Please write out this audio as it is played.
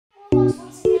Hey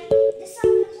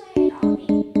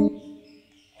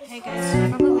guys, you're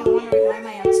probably wondering why am I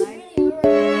outside?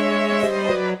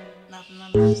 Nothing.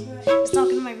 It's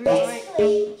talking to my roots, right?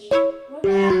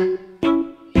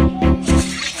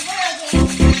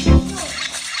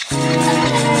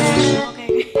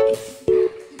 Okay.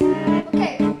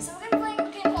 Okay, so we're gonna play a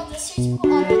game called District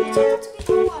Auto. It's about to be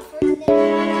talking about first and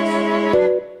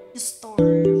then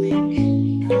Disturbing.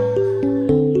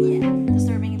 Yeah,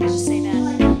 disturbing. Let's just say that.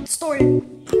 Distorted.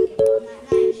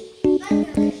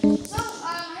 So, I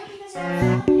hope you guys are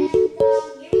having fun,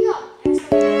 and here we go.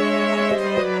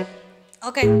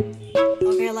 Okay.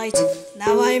 Okay, light.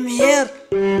 Now I'm here.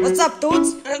 What's up,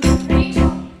 dudes?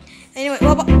 Anyway,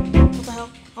 what the hell?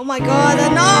 Oh my god,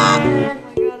 no! Oh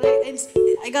my god,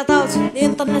 I got out. The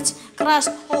internet crashed.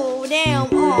 Oh, damn.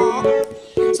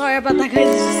 Oh. Sorry about that,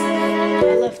 guys.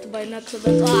 I left by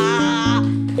accident. Ah.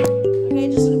 Okay,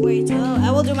 just wait.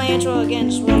 I will do my intro again.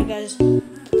 Just wait, guys.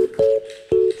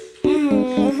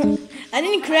 I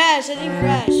didn't crash.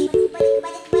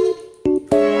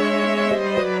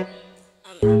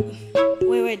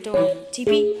 Wait, don't.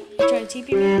 TP? You trying to TP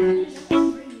me?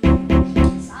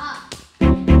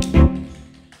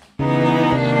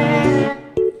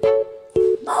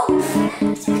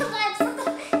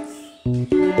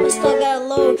 I still gotta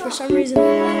load for some reason.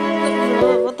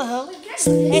 What the hell?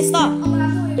 Hey, stop. I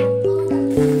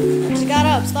just got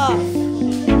up. Stop.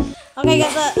 Okay,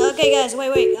 guys. Wait.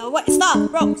 Wait.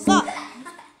 Stop, bro. Stop.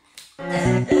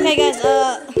 Okay, guys.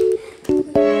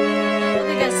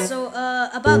 So,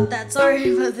 about that.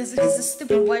 Sorry about this because this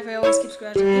stupid Wi-Fi always keeps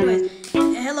crashing. Anyways,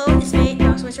 hello, it's me,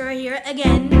 Switcher, right here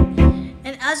again.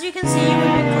 And as you can see, we've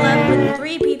been collabing with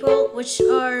 3 people, which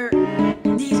are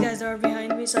these guys that are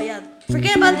behind me. So yeah,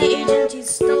 forget about the agent. He's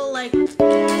still like, he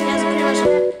has pretty much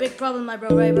a big problem, my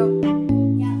bro, right, bro?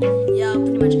 Yeah,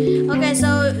 pretty much. Okay,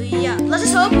 so yeah, let's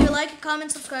just hope you like,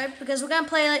 comment, subscribe, because we're gonna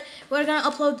play. We're gonna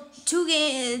upload 2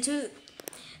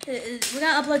 we're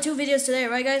gonna upload 2 videos today,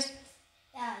 right, guys?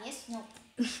 Yes, no.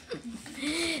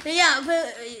 Yeah,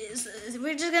 but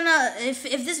we're just gonna, if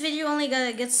this video only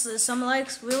gets some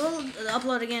likes, we will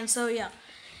upload again. So yeah,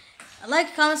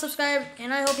 like, comment, subscribe,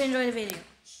 and I hope you enjoy the video.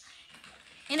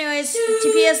 Anyways,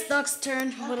 TPS Doc's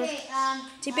turn. Okay,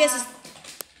 TPS is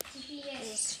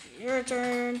TPS. your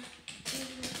turn.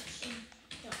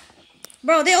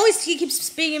 Bro, they always keep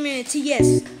speaking me in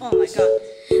TS. Oh my god.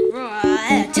 Bro,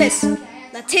 TIS.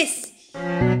 The TIS.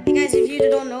 Hey guys, if you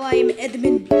don't know, I am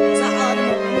admin. It's not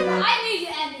admin. I knew you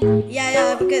admin.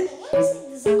 Yeah, because... What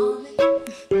is this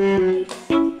admin?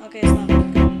 Okay, stop.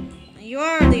 You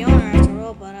are the owner after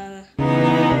all, but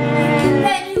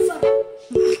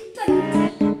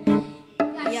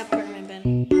yeah, permanent Ben.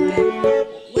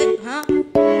 What? Huh?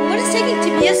 What is taking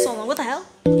TPS so long? What the hell?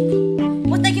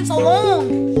 What's taking so long?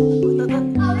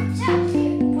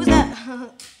 Who's that?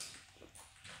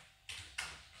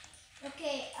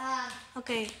 Okay,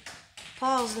 Okay,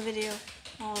 pause the video.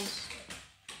 Pause.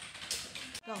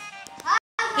 Go.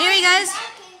 Here you guys.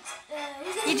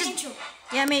 You just,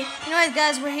 yeah, me. Anyways,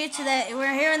 guys, we're here today.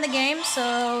 We're here in the game,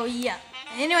 so yeah.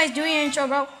 Anyways, do your intro,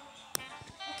 bro.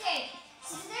 okay,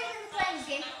 so today we're gonna play this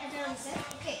game, as I already said.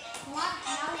 Okay, come on,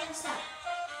 now we're gonna start.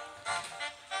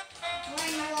 We're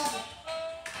in my lobby.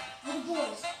 With the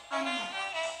boys. I'm in.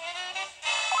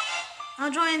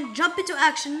 I'll join. Jump into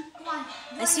action. Come on.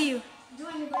 I see you.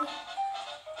 Join me, buddy.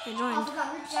 Okay, I join.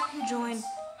 forgot, we're Jack. Join.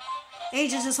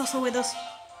 Aegis is also with us.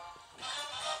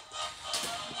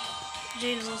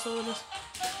 Jade is also with us.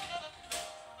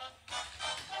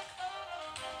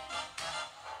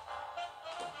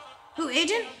 Who,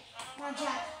 Agent? Come on,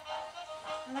 Jack.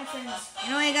 And my friends.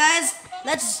 Anyway, guys,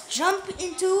 let's jump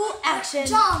into action.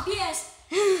 Jump, yes.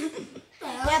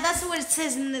 Yeah, that's what it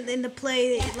says in the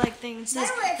play like thing. It says,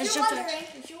 By the way, let's jump to action.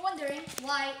 if you're wondering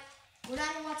why we're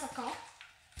not in what's up call,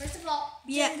 first of all,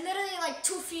 Yeah. they're literally like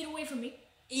 2 feet away from me.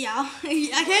 Yeah,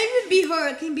 I can't even be her.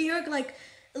 I can be her like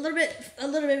a little bit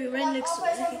right next to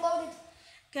Always me. loaded.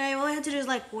 Okay, all I have to do is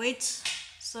like wait.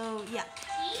 So yeah.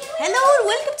 Hello,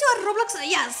 welcome to our Roblox.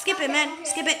 Yeah, skip it, man.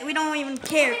 Skip it. We don't even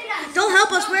care. Don't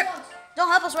help us. Don't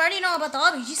help us. We already know about the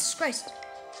obby. Jesus Christ.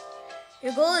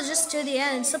 Your goal is just to the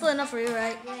end. Simple enough for you,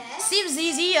 right? Yes. Seems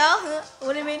easy, yeah.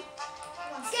 What do you mean?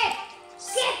 Come on, skip.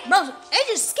 Skip. Bro, hey,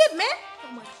 just skip, man.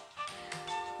 Oh my.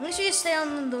 Make sure you stay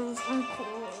on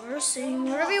course.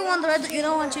 Wherever you want, you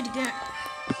don't want you to get.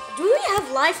 Do we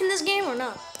have life in this game or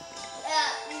not?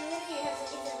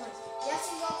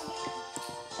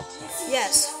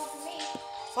 Yes.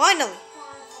 Finally.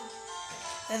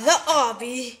 The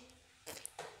obby.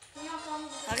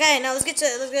 Okay, now let's go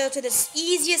to this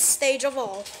easiest stage of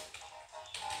all.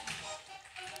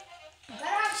 Better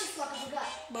have shift lock, I forgot.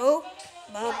 But Oh,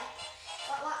 Bob.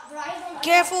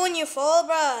 Careful when you fall,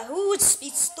 bruh. Who would be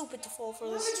stupid to fall for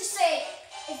What would this? you say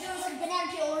if there was like a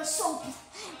banana peel or a soap?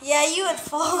 Yeah, you would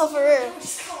fall for It real. would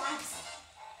just collapse.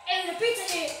 Hey, the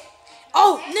pizza here.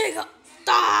 Oh, nigga.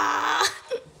 Ah.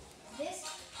 This?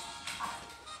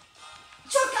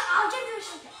 Shortcut. I'll give you a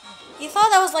shortcut. You thought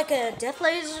that was like a death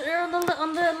laser on the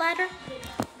ladder?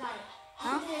 Got it. Huh?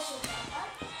 I'll give you a shortcut.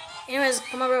 Alright? Anyways,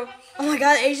 come on, bro. Oh my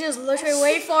God, Asia's literally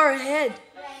way far ahead.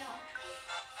 Yeah,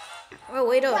 I know. Oh,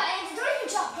 wait up. Yeah, and don't even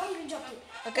jump. Don't even jump, dude.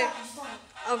 Okay. Yeah, just don't.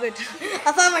 Oh, good.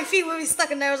 I thought my feet would be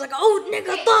stuck in there. I was like, oh,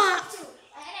 nigga, Hey, thought. jump too.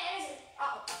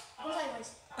 Uh-oh. Go sideways.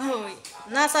 Oh,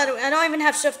 not side. I don't even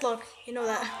have shift lock. You know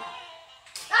that.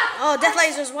 Ah! Oh, death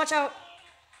lasers. Watch out.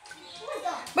 What is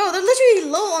that? Bro, they're literally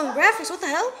low on graphics. What the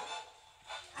hell?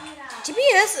 I'm gonna...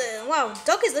 GPS. Wow,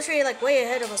 Duck is literally like way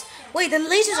ahead of us. Wait, the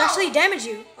lasers actually damage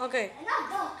you. Okay. I'm not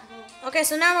duck, bro. Okay,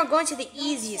 so now we're going to the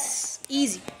easiest.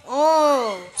 Easy.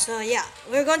 Oh, so yeah.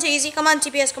 We're going to easy. Come on,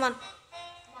 TPS. Come on. Come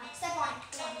on, step on.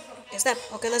 Come on, let's go. Okay, step.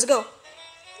 Okay, let's go. Yay!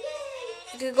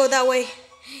 I could go that way.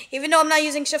 Even though I'm not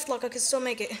using shift lock, I can still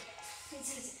make it.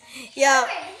 Yeah. Wait,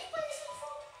 did you play this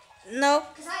before? No,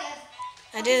 Because I have.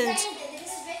 I didn't. This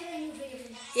is very new video for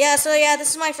me. Yeah, so yeah, this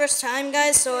is my first time,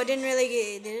 guys, so I didn't really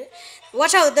get it.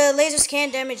 Watch out, the lasers can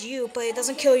damage you, but it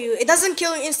doesn't kill you. It doesn't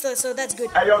kill you instantly, so that's good.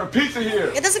 Hey, yo, the pizza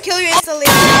here. It doesn't kill you instantly.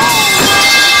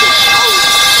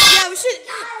 Yeah, we should.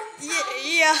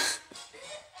 Yeah.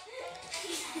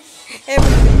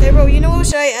 Hey, bro, you know what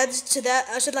should I add to that?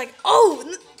 I should like, oh,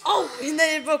 and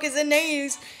then it broke his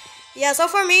names. Yeah, so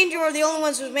far me and you are the only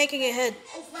ones who's making it hit.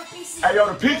 Oh, my PC. Hey, yo,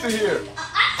 the pizza here.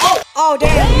 Oh,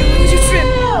 damn, you lose your trip.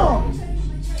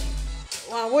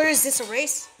 Wow, where is this, a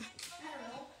race? I don't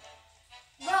know.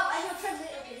 Bro, I know friendly.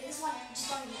 Okay, this one. Just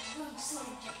don't even. Just don't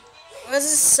even. This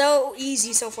is so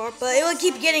easy so far, but it will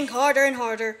keep getting harder and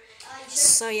harder.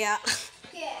 So yeah.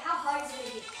 Yeah, how hard is it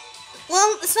going to be?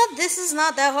 Well, it's not. This is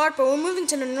not that hard, but we're moving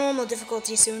to the normal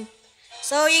difficulty soon.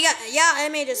 So you got. Yeah, I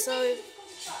made it. So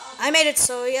I made it.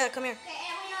 So yeah, come here. Okay,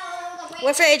 and we know.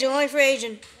 Wait for agent. Wait for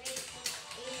agent.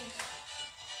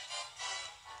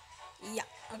 Yeah.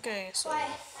 Okay. So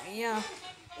yeah.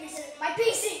 Here's my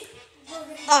PC.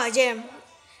 Oh damn.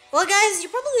 Well, guys, you're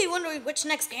probably wondering which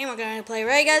next game we're gonna play,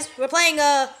 right, guys? We're playing.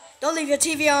 Don't leave your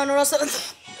TV on, or else. It's a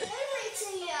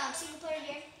single player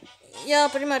game. Yeah,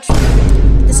 pretty much.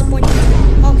 Disappointing.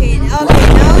 Okay,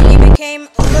 now you became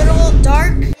a little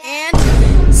dark and. Oh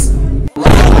my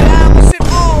God, I almost tripped.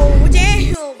 Oh,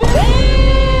 damn!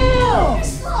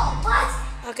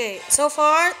 What? Okay, so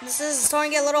far, this is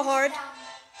starting to get a little hard.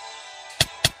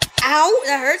 Ow,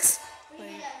 that hurts.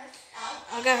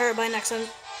 I got hurt by an accident.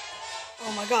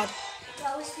 Oh my God.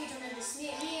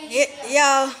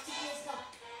 Yeah.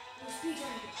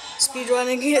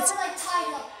 Speedrunning it.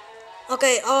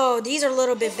 Okay, oh, these are a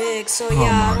little bit big, so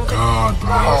yeah. Oh my God, bro.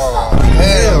 Oh,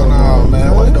 hell no,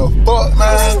 man. What the fuck,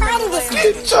 man?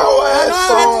 Get your ass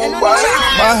on, boy.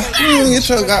 You get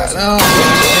your goddamn.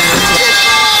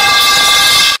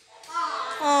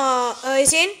 You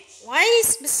seen? Why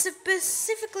he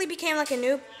specifically became like a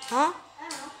noob? Huh? I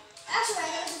don't know. Actually, I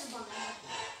got this one.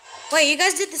 Wait, you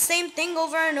guys did the same thing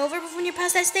over and over when you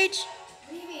passed that stage?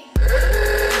 What do you mean? Do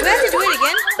we have to do it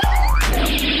again?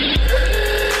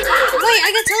 Wait, I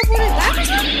got teleported back or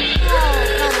something? Oh,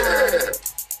 come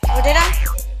on. Oh, did I?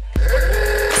 I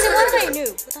said, what did I do?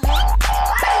 What the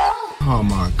hell? Oh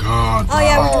my God, bro. Oh,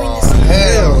 yeah, we're doing this.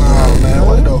 Hell no, man.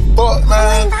 What the fuck,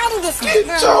 man? Get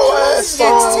your ass on,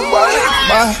 boy.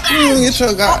 You get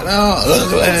your goddamn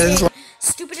ugly ass.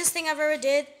 Stupidest thing I've ever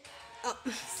did. Oh.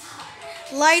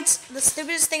 Lights, the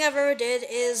stupidest thing I've ever did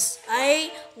is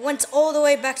I went all the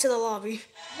way back to the lobby.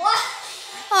 What?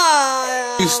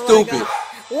 Oh, You stupid.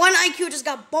 One IQ just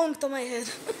got bonked on my head.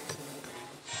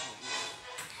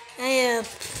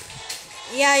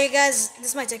 Yeah, you guys,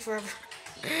 this might take forever.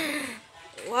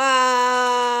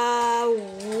 Wow.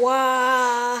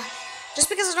 Just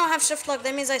because I don't have shift lock,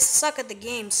 that means I suck at the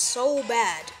game so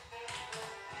bad.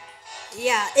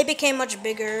 Yeah, it became much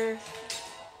bigger.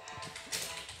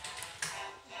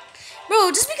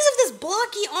 Bro, just because of this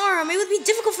blocky arm, it would be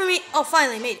difficult for me. Oh,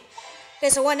 finally made it. Okay,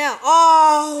 so what now?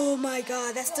 Oh my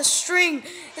God, that's the string.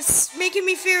 It's making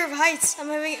me fear of heights. I'm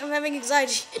having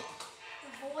anxiety.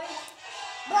 Boy.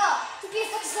 Bro, to be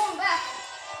is going back.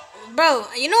 Bro,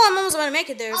 you know I'm almost gonna make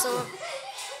it there, so.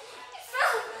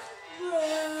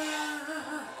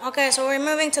 Okay, so we're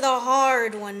moving to the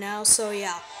hard one now, so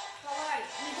yeah.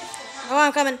 Oh,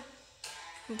 I'm coming.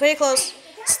 I'm pretty close.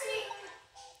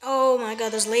 Oh my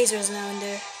God, there's lasers now in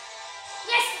there.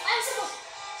 Yes, I'm supposed.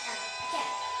 Okay.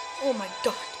 Oh my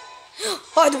God.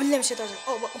 Oh, the limit shit.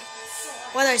 Oh,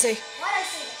 what did I say? Why did I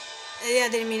say that? Yeah, I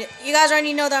didn't mean it. You guys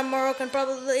already know that I'm Moroccan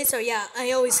probably, so yeah,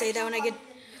 I always say that when I get.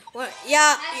 What?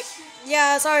 Yeah,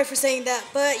 yeah. Sorry for saying that,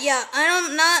 but yeah,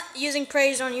 I'm not using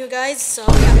praise on you guys, so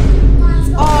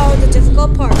yeah. Oh, the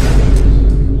difficult part.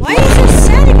 Why is there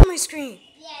static on my screen?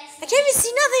 I can't even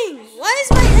see nothing. Why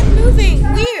is my head moving?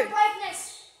 Weird.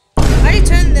 I already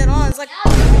turned it on. It's like,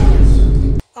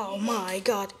 oh my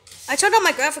god. I turned on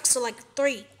my graphics to like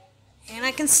 3, and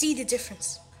I can see the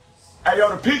difference. Hey, yo,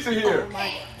 the pizza here. Oh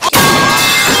my god.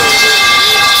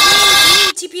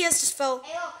 TPS just fell.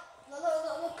 Hey, look, at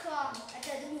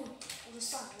the moon, or the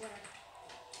sun, or whatever.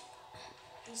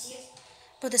 You see it?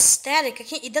 But the static, I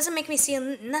can't. It doesn't make me see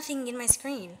nothing in my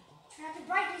screen. Turn up the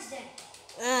brightness then.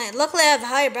 Luckily, I have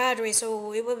higher battery,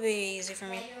 so it would be easy for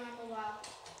me. Yeah, you're on mobile.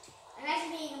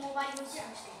 Imagine being a mobile with your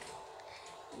screen.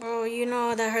 Bro, you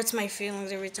know that hurts my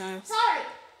feelings every time. Sorry.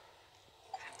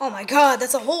 Oh my god,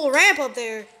 that's a whole ramp up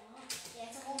there. Yeah,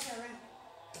 it's a whole terrain.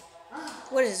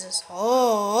 What is this?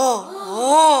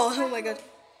 Oh my god.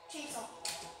 Chainsaw.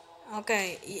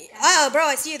 Okay. Oh, bro,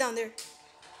 I see you down there. I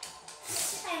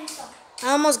am stuck.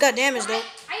 I almost got damaged though.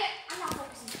 I'm not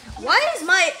focusing. Why is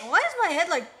my head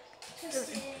like?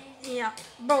 Twisted. Yeah,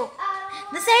 bro.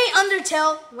 This ain't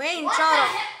Undertale. We ain't What the trying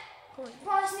heck?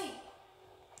 Bro, it's me.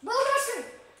 Bro, look at my screen.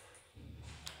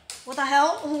 What the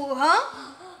hell? Ooh, huh?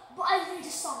 But I literally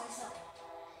just saw myself.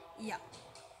 Yeah.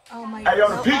 Oh my Hey, yo,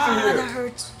 the god. pizza here. That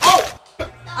hurts. Oh!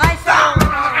 I fell.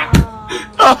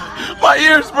 My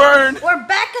ears burn. We're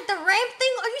back at the ramp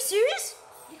thing? Are you serious?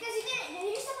 Because you didn't. Did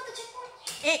you step on the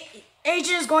checkpoint?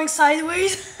 Agent is going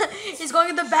sideways. He's going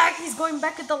in the back. He's going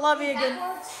back at the lobby again.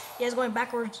 Backwards? Yeah, he's going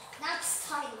backwards. Not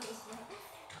sideways, bro.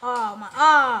 Oh my.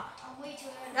 I'm way too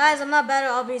early. Guys, I'm not bad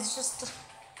at obby. It's just.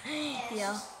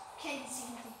 Yeah. Can't see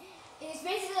anything. It's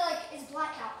basically like it's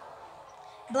blackout.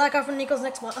 Blackout from Nico's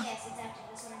next one. Yes, exactly.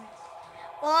 That's what I meant.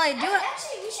 Well, I do it.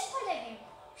 Actually, we should play that game.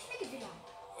 We should make a video on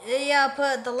it. Yeah, I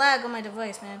put the lag on my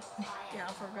device, man. Yeah,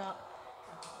 I forgot.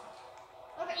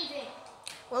 What about eBay?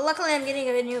 Well, luckily I'm getting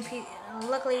a new P.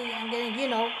 Luckily I'm getting, you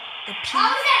know, the P.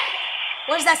 How is that?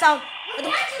 What is that sound? What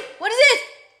did I do? What is it?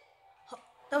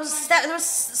 There was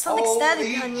something static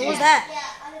behind me. What was that?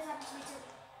 Yeah, other times me too.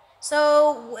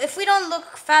 So if we don't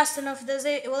look fast enough,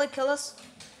 will it kill us?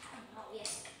 Oh,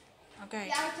 yes. Okay.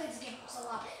 Yeah, I played this game so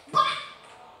long. But,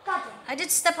 God damn. I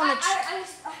did step on the. I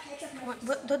took my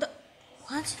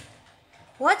What?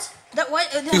 What? That what?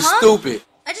 He's Huh? stupid.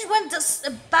 I just went just,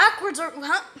 backwards or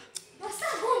huh? Let's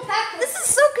not going backwards. This is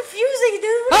so confusing,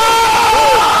 dude.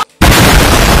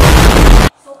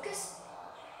 Focus.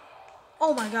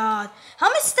 Oh my god. How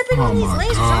am I stepping on these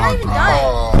lasers? I'm not even dying.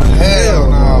 Oh, hell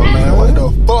no, man. What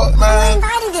the fuck, man?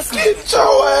 Get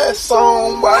your ass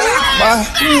on, boy.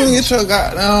 You get your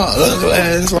goddamn ugly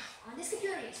ass on. On this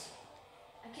computer, yes.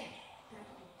 I can't.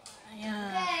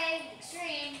 Yeah. Okay,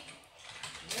 extreme.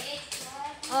 Wait,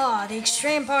 Oh, the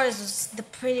extreme part is the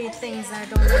pretty things that I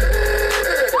don't like.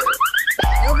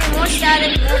 It'll be more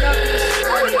static, more darkness.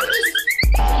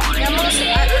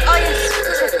 Yeah, oh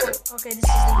yes. Okay, this is the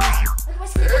easy. look at my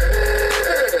screen.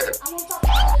 I'm on top.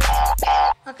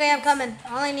 Okay, I'm coming.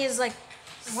 All I need is like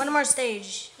one more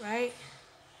stage, right?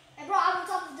 Hey, bro, I'm on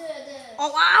top of the.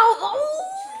 Oh wow! Oh!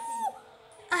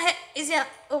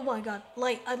 Oh my god!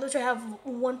 Like I literally have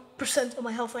 1% of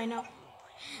my health right now.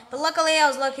 But luckily, I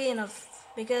was lucky enough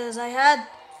because I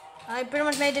pretty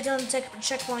much made it on the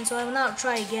checkpoint, so I will not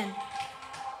try again.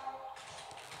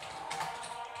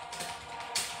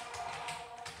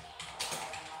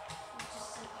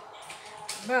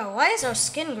 Bro, why is our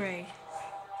skin gray?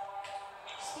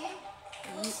 Skin?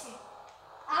 What skin?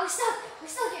 We're stuck. We're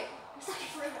stuck here. We're stuck here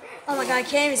forever. Oh my god, I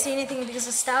can't even see anything because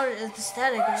the static. That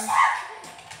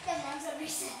one's a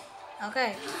reset.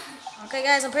 Okay. Okay,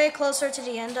 guys, I'm pretty closer to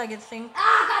the end, I get think.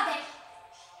 God damn.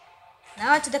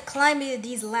 Now I have to climb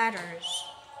these ladders.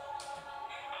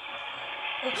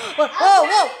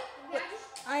 Whoa!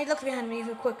 I looked behind me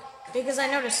real quick because I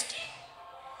noticed.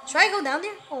 Should I go down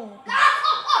there? Oh.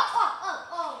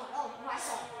 Oh, I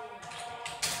saw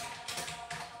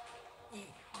it.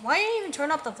 Why didn't you even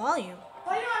turn up the volume?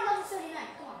 Why are you on level 39?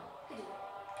 Come on. You can do it.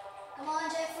 Come on,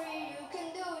 Jeffrey. You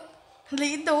can do it.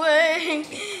 Lead the way.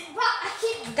 Bro, I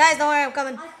keep. Guys, don't worry, I'm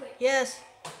coming. I quit. Yes.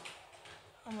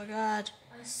 Oh my god.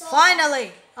 I'm so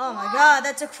Finally. Oh my god,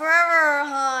 that took forever.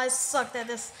 I sucked at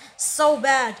this so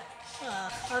bad.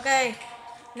 Okay.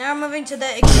 Now we're moving to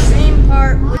the extreme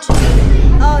part, which is...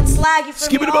 Oh, it's laggy for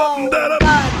me. Oh, god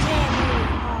damn you.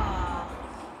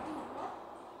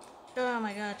 Oh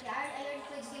my god. Yeah, I already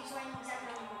played this game, so I know exactly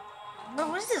how to do it. Bro,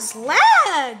 what is this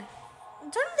lag?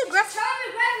 Turn the graphics. Turn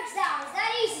the graphics down. It's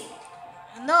that easy.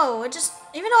 No, it just...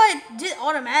 Even though I did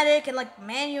automatic and like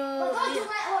manual... But don't do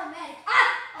my automatic.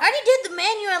 already did the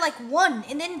menu at like 1,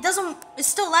 and then it's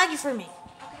still laggy for me.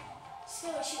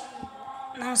 Skill issue.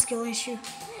 Not a skill issue.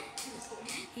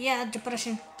 Yeah,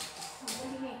 depression. What do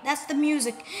you mean? That's the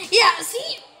music. Yeah,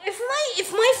 see,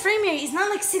 if my frame rate is not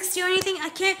like 60 or anything, I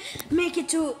can't make it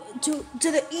to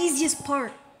the easiest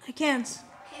part. I can't.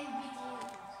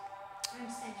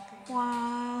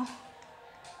 Wow.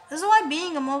 This is why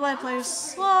being a mobile player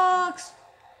sucks.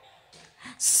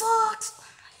 Sucks.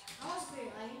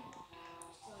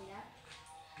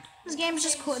 This game is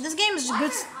just cool. This game is just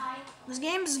good. This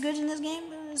game is good in this game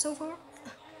so far.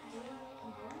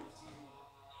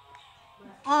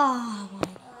 Oh my.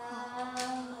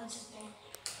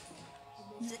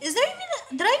 Is there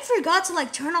even did I forgot to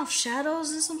like turn off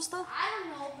shadows and some stuff? I don't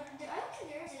know, but I don't think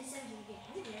there is any settings in the game.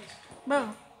 I think there is.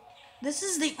 Bro, this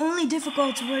is the only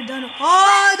difficulty we're done.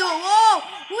 Oh, no, whoa!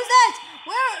 Who's that?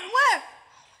 Where?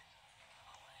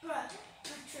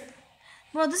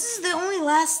 Bro, this is the only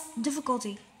last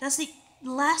difficulty. That's the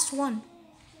last one.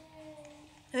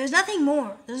 There's nothing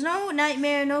more. There's no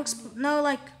nightmare, no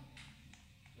like.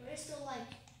 But it's still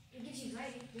like it gives you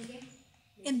anxiety in the game.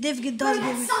 It does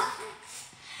give me.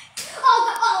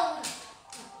 Oh.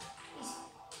 Easy.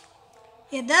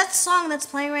 Yeah, that song that's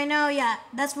playing right now. Yeah,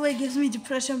 that's what gives me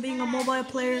depression being a mobile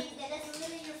player. That's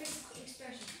literally your physical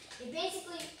expression. It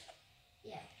basically,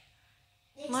 yeah.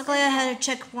 Luckily, I had a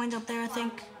checkpoint up there. I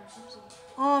think.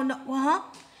 Oh no! Huh?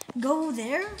 Go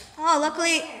there? Oh,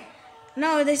 luckily.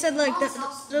 No, they said like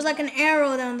there's like an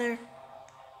arrow down there.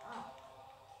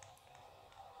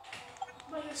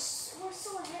 But we're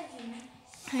so ahead of you, man.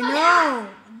 I know,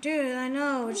 dude. I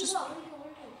know. It's just. Where do you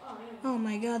go? Oh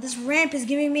my god, this ramp is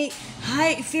giving me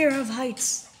fear of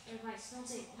heights. Advice, don't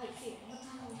say height fear. What the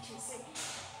hell should I say?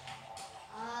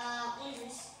 What is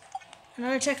this?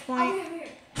 Another Oh, checkpoint. here.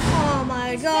 Oh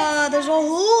my god, there's a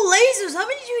whole lasers. How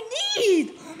many do you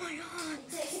need? Oh my god.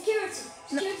 Security.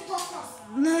 Security plus.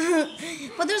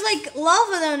 But there's like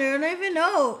lava down there. I don't even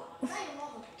know. It's not even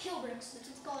lava. Kill bricks. That's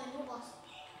what's called in Roblox.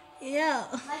 Yeah.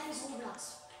 Life is Roblox,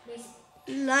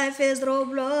 basically. Life is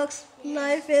Roblox.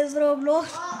 Life is Roblox.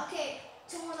 Okay.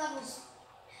 2 more levels.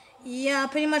 Yeah,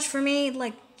 pretty much for me,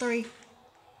 like 3.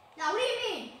 Now, what do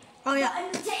you mean? Oh yeah.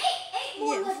 Eight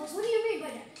more levels. What do you mean by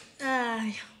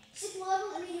that? 6 more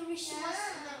levels, and then you reach the last,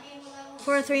 and then 8 more levels.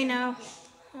 4 or 3 now.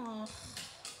 Oh.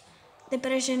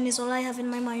 Depression is all I have in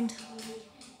my mind.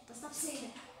 But stop saying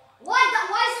that. Why is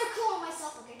there a claw on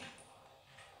myself? Okay.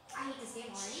 I hate this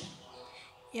game already.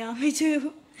 Yeah, me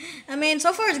too. I mean,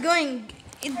 so far it's going.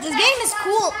 This game is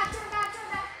cool. Turn back.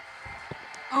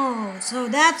 Oh, so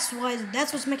that's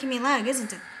what's making me lag,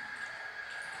 isn't it?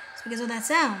 It's because of that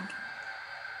sound.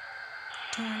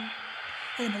 Turn.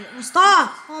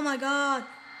 Stop! Oh my god.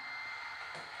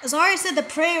 Sorry I said the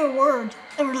prayer word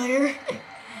earlier.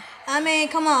 I mean,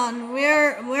 come on.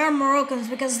 We're Moroccans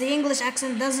because the English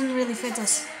accent doesn't really fit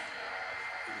us.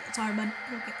 It's hard, bud.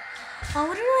 Okay. Oh,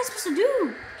 what am I supposed to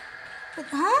do?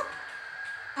 Huh?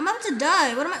 I'm about to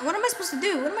die. What am I supposed to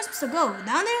do? Where am I supposed to go?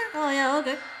 Down there? Oh yeah,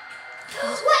 okay.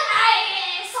 What?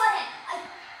 I saw that.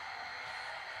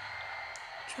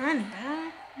 Turn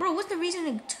back? Bro, what's the reason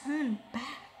to turn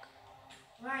back?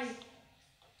 Where are you?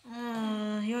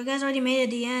 You guys already made it at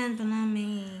the end, but not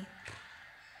me.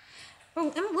 Bro,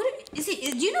 what is it?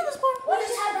 Do you know this part? What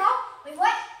is that, bro? Wait,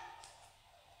 what?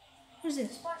 What is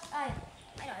this? I know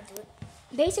how to do it.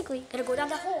 Basically, gotta go down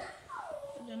that hole.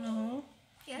 Down the hole?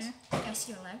 Yes. I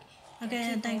see your leg.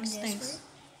 Okay, thanks.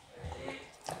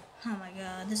 Oh my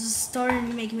god, this is starting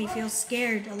to make me feel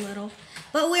scared a little.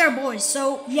 But we are boys,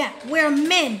 so yeah, we're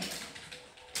men.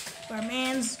 We're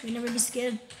mans, we never be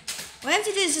scared. Why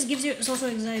empty this just gives you social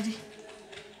anxiety?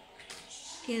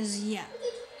 Because, yeah.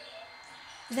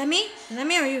 Is that me? Is that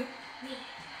me or you? Me.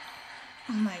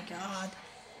 Oh my god.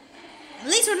 At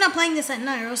least we're not playing this at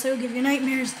night, or else it will give you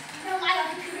nightmares. No, I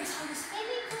don't computer songs.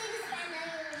 Maybe play this at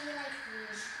night and be like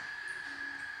this.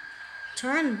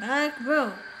 Turn back,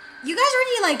 bro. You guys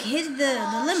already like hit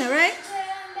the limit, right?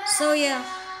 So yeah.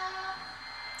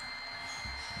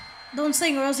 Don't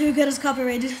sing or else you'll get us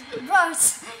copyrighted. Bro,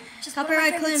 it's just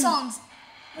Copyright claim. songs.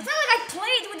 It's not like I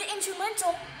played with the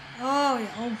instrumental. Oh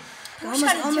yeah. Oh.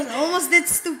 Almost did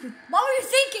stupid. What were you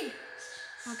thinking?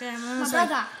 Okay, I'm almost My there.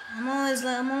 brother.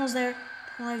 I'm almost there.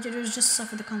 All I have to do is just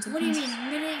suffer the consequences. What do you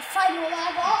mean? Minute 5 more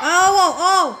level?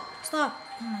 Oh! Stop!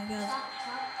 Oh my god.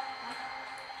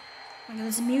 Oh my god,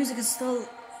 this music is still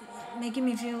making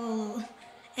me feel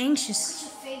anxious.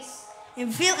 What's your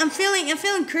face? I'm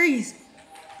feeling curious.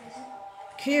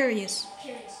 Curious.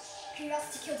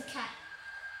 Curiosity killed the cat.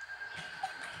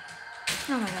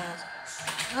 Oh my god.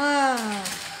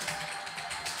 Oh.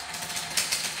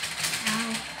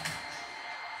 Ow.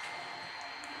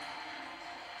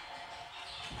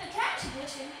 actually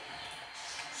glitching.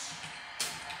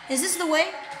 Is this the way?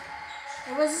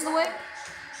 Or was this the way?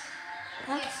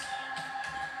 Huh? Yes.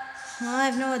 Well, I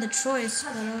have no other choice,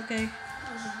 but okay.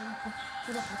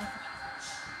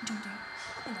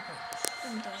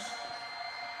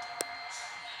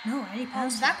 No, I already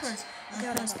passed that. backwards. I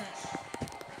passed that.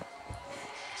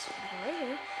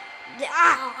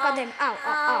 Ah! Goddamn! Ow!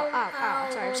 Ow! Ow! Ow!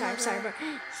 Ow! Sorry, bro.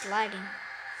 It's lagging.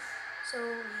 So,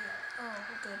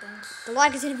 okay, thanks. The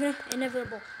lag is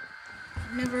inevitable.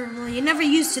 Well, you're never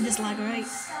used to this lag, right?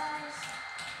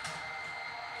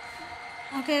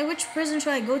 Okay, which prison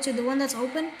should I go to? The one that's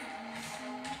open?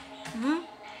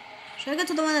 Should I go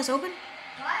to the one that's open?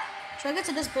 What? Should I go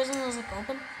to this prison that's like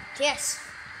open? Yes.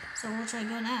 So where should I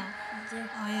go now?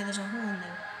 Oh yeah, there's a hole in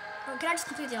there. Oh, can I just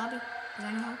complete the obby? Because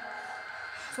I know how.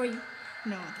 For you.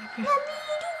 No, thank you.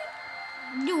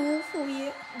 No, for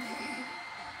you.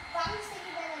 But I'm just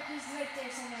thinking that like he's right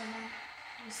there somewhere, man.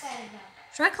 I'm excited now.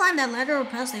 Should I climb that ladder or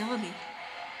pass the obby?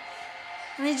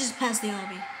 Let me just pass the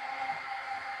obby.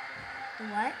 The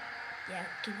what? Yeah,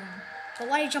 keep going. But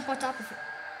why do you jump on top of it?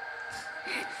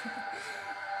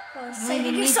 Oh, it's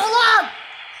taking you so long!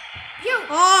 You!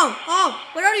 Oh,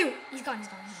 where are you? He's gone.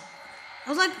 I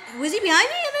was like, was he behind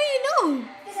me? I didn't know.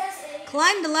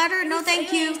 Climb the ladder? No,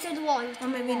 thank you. He's through the wall. Or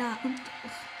maybe not.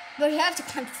 But you have to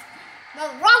climb. No,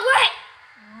 wrong way!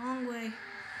 Wrong way.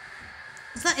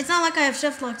 It's not like I have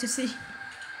shift lock to see.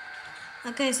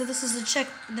 Okay, so this is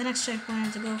the next checkpoint I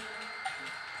have to go.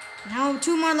 Now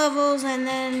 2 more levels and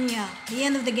then yeah, the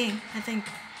end of the game, I think.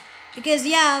 Because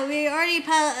yeah, we already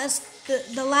passed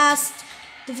the last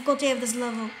difficulty of this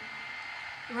level.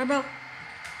 Right, bro?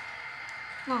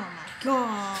 Oh my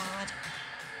god.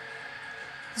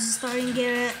 This is starting to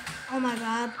get it. Oh my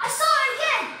god. I saw it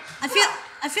again!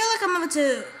 I feel like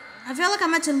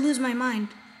I'm about to lose my mind.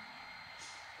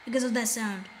 Because of that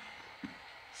sound.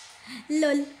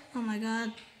 Lol. Oh my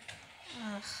god.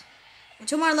 Ugh.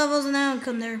 2 more levels and then I'll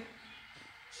come there.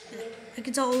 I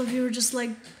can tell all of you were just like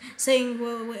saying,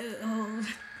 whoa, oh.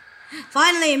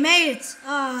 Finally, made it!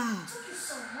 Ah. It took you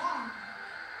so long.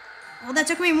 Well, that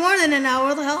took me more than an hour.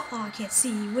 What the hell? Oh, I can't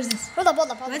see. What is this? Hold up. Do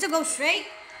I have to go straight?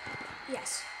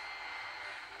 Yes.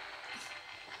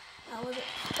 How was it?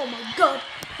 Oh my god.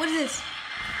 What is this?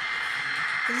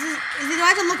 Do I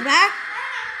have to look back?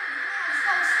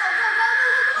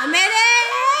 I made it!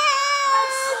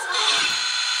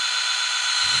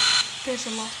 There's a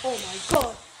lot. Oh my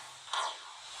god.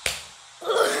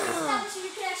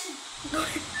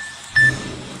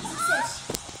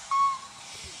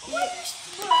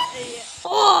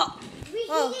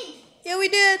 Oh! Yeah, we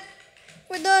did.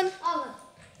 We're done.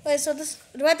 Wait, so this...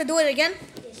 Do I have to do it again?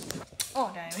 Yes.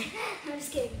 Oh, damn it. I'm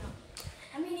just kidding. No.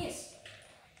 I mean, yes.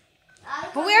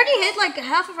 But we already hit like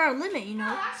half of our limit, you know.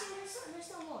 Actually, there's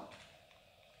still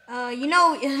more. You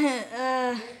know,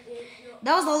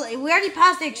 that was the... We already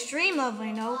passed the extreme level,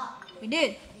 you know. We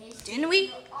did. Didn't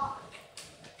we?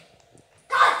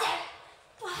 God damn it!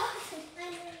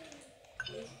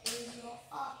 This is no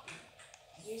up.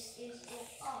 This is no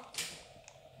up.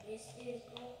 This is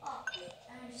no up.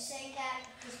 And I'm just saying that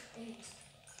because it is.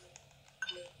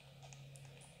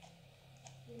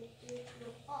 It is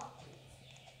no up.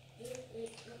 It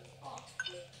is no up.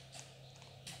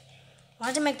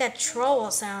 Why'd you make that troll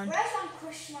sound? Where's on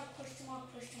question mark,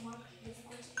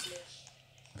 difficulty?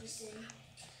 Listen.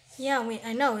 Yeah,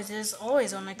 I know. It is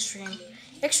always on extreme.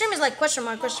 Extreme is like question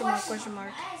mark. No, no,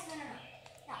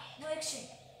 no, extreme.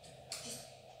 Just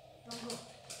don't go.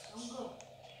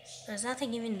 There's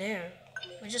nothing even there.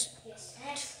 Yes.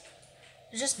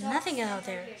 There's just nothing out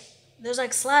there. There's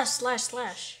like slash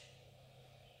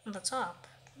on the top.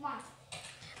 Come on.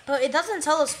 But it doesn't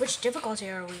tell us which difficulty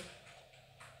are we.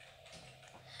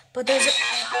 But there's what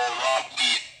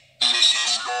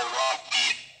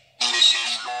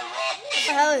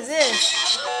the hell is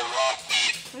this?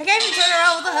 I can't even turn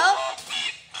around. What the hell?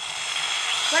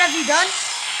 What have you done?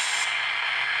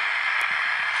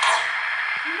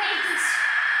 You made this.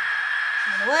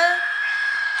 What?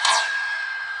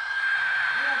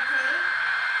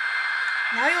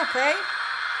 You Now you okay?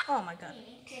 Oh my god.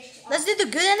 okay? Let's do the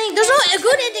good ending. There's no a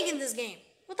good ending in this game.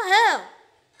 What the hell?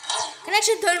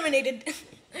 Connection terminated.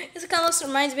 This kind of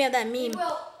reminds me of that meme.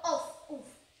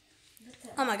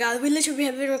 Oh my god, we literally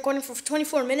have been recording for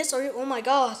 24 minutes. Oh my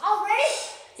god. Already?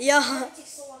 Yeah. It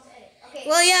takes so long to edit. Okay.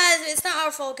 Well, yeah, it's not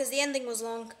our fault because the ending was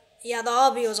long. Yeah, the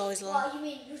obby was always long. Well, you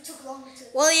mean you took longer to...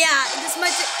 Well, yeah, this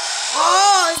might...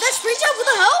 Oh, is that spring trap? What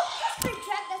the hell? That's pretty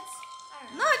trap. That's... I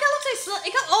don't know. No, it got looks like...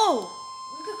 It got... Oh.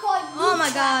 We could call it... Oh my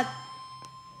god.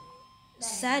 Bad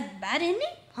Sad... Bad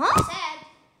ending? Huh? Sad.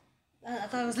 I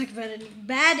thought it was like bad ending.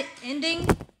 Bad ending?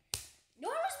 No,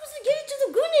 I was supposed to get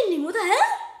hell?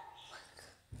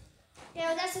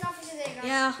 Yeah, that's enough for today, guys.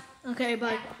 Yeah. Okay,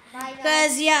 bye. Bye, guys.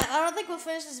 Guys, yeah, I don't think we'll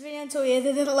finish this video until we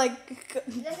edit it. Like,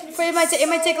 That's it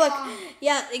might take so like, long.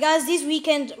 yeah, guys. This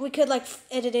weekend we could like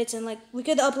edit it and like we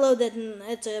could upload it and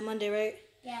it's Monday, right?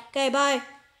 Yeah. Okay, bye.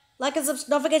 Like and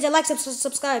don't forget to like,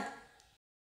 subscribe.